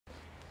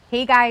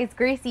Hey guys,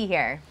 Gracie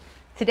here.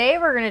 Today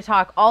we're going to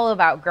talk all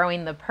about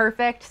growing the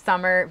perfect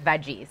summer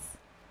veggies.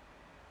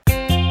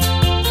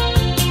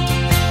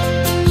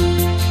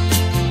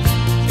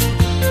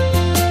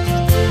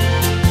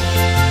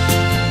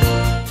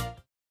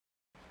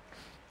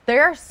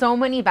 There are so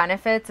many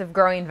benefits of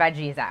growing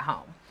veggies at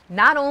home.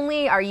 Not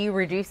only are you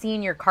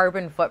reducing your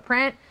carbon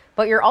footprint,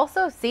 but you're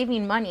also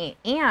saving money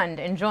and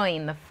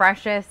enjoying the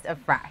freshest of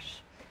fresh.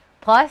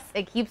 Plus,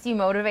 it keeps you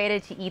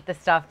motivated to eat the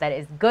stuff that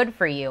is good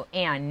for you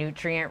and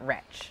nutrient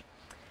rich.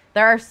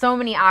 There are so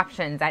many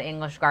options at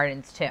English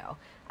Gardens too.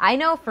 I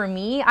know for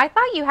me, I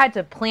thought you had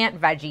to plant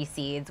veggie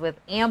seeds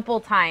with ample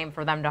time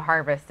for them to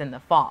harvest in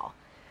the fall.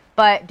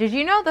 But did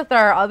you know that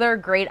there are other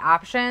great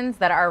options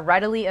that are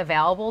readily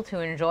available to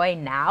enjoy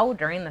now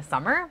during the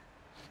summer?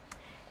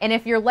 And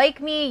if you're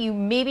like me, you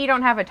maybe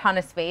don't have a ton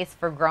of space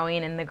for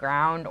growing in the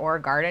ground or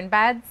garden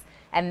beds.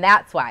 And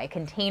that's why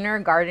container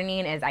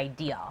gardening is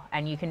ideal,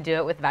 and you can do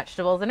it with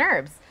vegetables and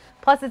herbs.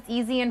 Plus, it's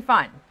easy and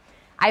fun.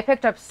 I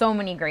picked up so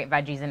many great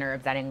veggies and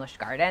herbs at English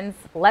Gardens.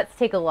 Let's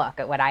take a look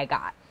at what I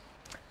got.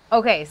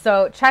 Okay,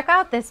 so check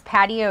out this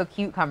patio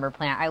cucumber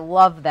plant. I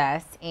love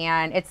this,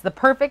 and it's the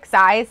perfect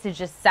size to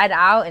just set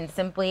out and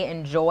simply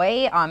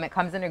enjoy. It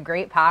comes in a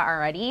great pot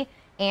already.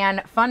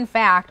 And fun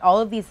fact, all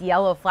of these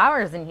yellow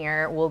flowers in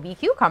here will be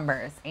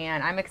cucumbers,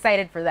 and I'm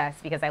excited for this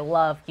because I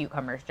love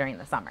cucumbers during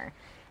the summer.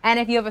 And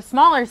if you have a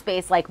smaller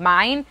space like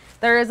mine,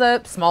 there is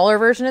a smaller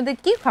version of the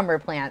cucumber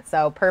plant.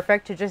 So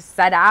perfect to just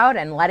set out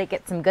and let it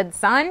get some good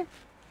sun,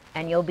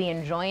 and you'll be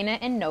enjoying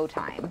it in no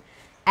time.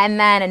 And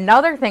then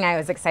another thing I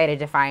was excited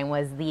to find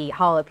was the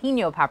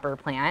jalapeno pepper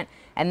plant.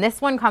 And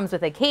this one comes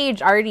with a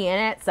cage already in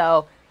it,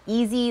 so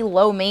easy,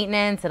 low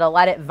maintenance. It'll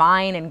let it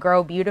vine and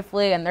grow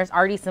beautifully, and there's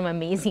already some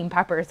amazing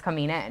peppers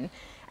coming in.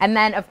 And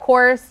then, of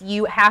course,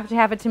 you have to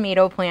have a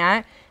tomato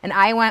plant. And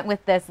I went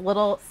with this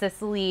little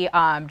Sicily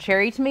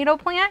cherry tomato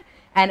plant.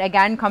 And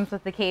again, comes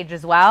with the cage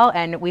as well.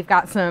 And we've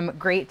got some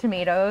great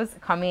tomatoes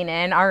coming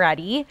in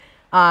already.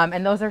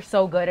 And those are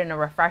so good in a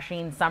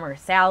refreshing summer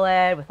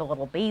salad with a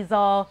little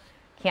basil.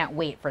 Can't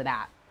wait for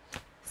that.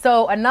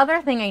 So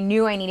another thing I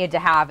knew I needed to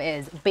have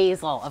is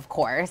basil, of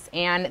course.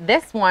 And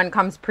this one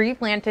comes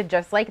pre-planted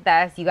just like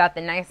this. You got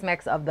the nice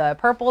mix of the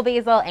purple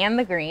basil and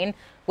the green,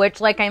 which,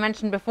 like I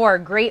mentioned before,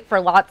 great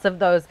for lots of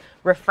those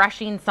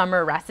refreshing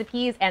summer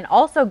recipes and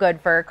also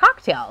good for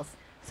cocktails.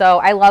 So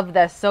I love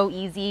this, so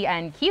easy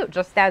and cute,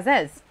 just as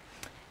is.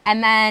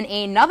 And then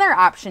another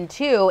option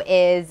too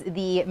is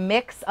the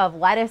mix of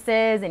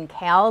lettuces and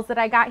kales that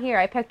I got here.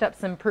 I picked up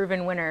some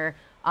proven winner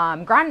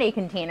grande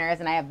containers,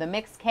 and I have the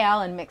mixed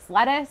kale and mixed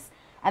lettuce.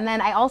 And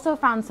then I also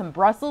found some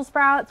Brussels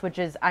sprouts, which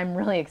is, I'm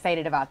really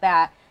excited about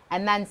that.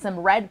 And then some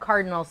red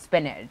cardinal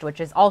spinach, which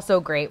is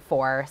also great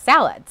for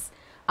salads.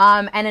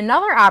 And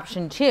another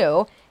option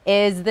too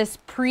is this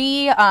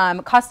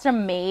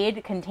custom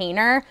made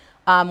container.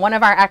 One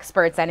of our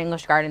experts at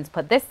English Gardens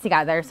put this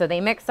together. So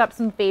they mixed up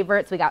some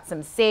favorites. We got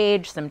some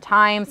sage, some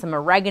thyme, some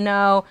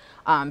oregano,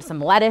 some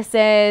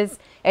lettuces.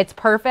 It's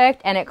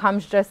perfect, and it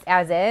comes just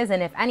as is.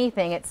 And if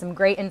anything, it's some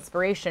great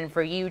inspiration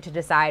for you to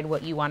decide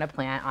what you want to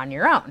plant on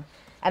your own.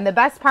 And the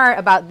best part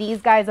about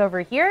these guys over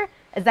here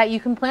is that you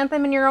can plant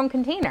them in your own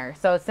container.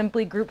 So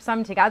simply group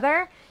some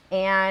together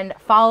and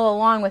follow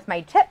along with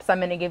my tips I'm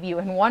going to give you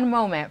in one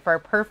moment for a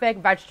perfect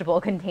vegetable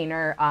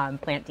container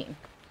planting.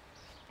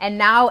 And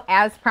now,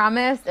 as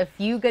promised, a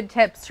few good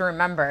tips to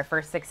remember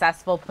for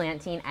successful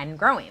planting and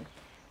growing.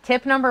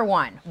 Tip number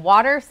 1,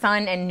 water,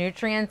 sun, and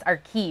nutrients are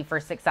key for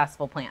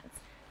successful plants.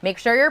 Make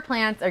sure your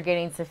plants are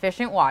getting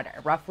sufficient water,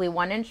 roughly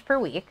 1 inch per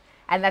week,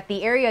 and that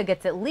the area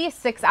gets at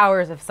least 6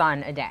 hours of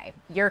sun a day.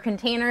 Your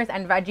containers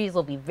and veggies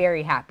will be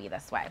very happy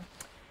this way.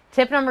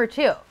 Tip number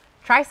 2,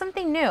 try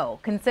something new.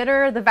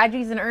 Consider the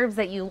veggies and herbs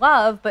that you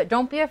love, but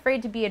don't be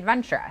afraid to be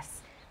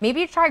adventurous.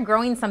 Maybe try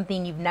growing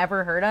something you've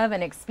never heard of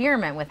and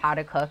experiment with how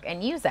to cook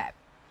and use it.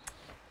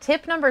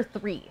 Tip number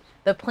 3,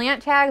 the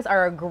plant tags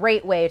are a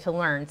great way to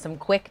learn some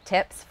quick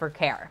tips for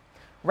care.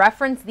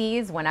 Reference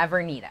these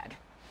whenever needed.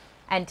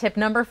 And tip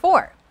number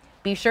 4,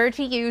 be sure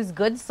to use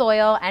good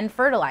soil and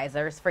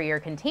fertilizers for your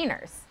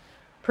containers.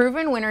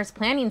 Proven Winners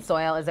planting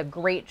soil is a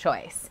great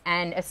choice,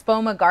 and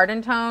Espoma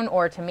garden tone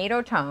or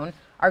tomato tone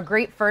are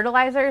great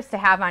fertilizers to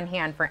have on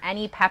hand for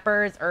any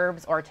peppers,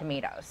 herbs, or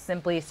tomatoes.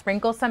 Simply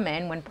sprinkle some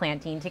in when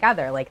planting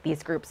together, like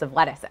these groups of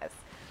lettuces.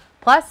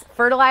 Plus,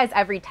 fertilize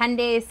every 10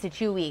 days to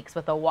 2 weeks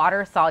with a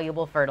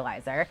water-soluble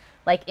fertilizer,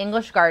 like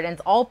English Gardens'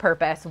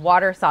 all-purpose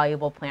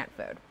water-soluble plant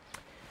food.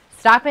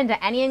 Stop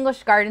into any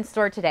English Garden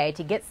store today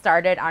to get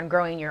started on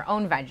growing your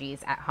own veggies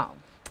at home.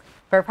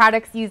 For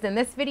products used in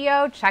this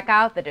video, check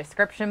out the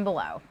description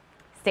below.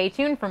 Stay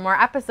tuned for more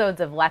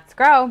episodes of Let's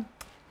Grow.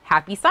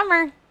 Happy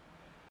summer!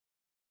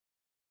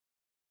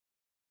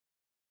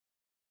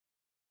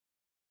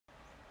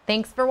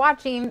 Thanks for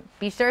watching.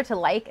 Be sure to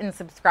like and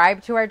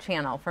subscribe to our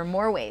channel for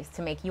more ways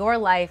to make your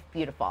life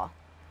beautiful.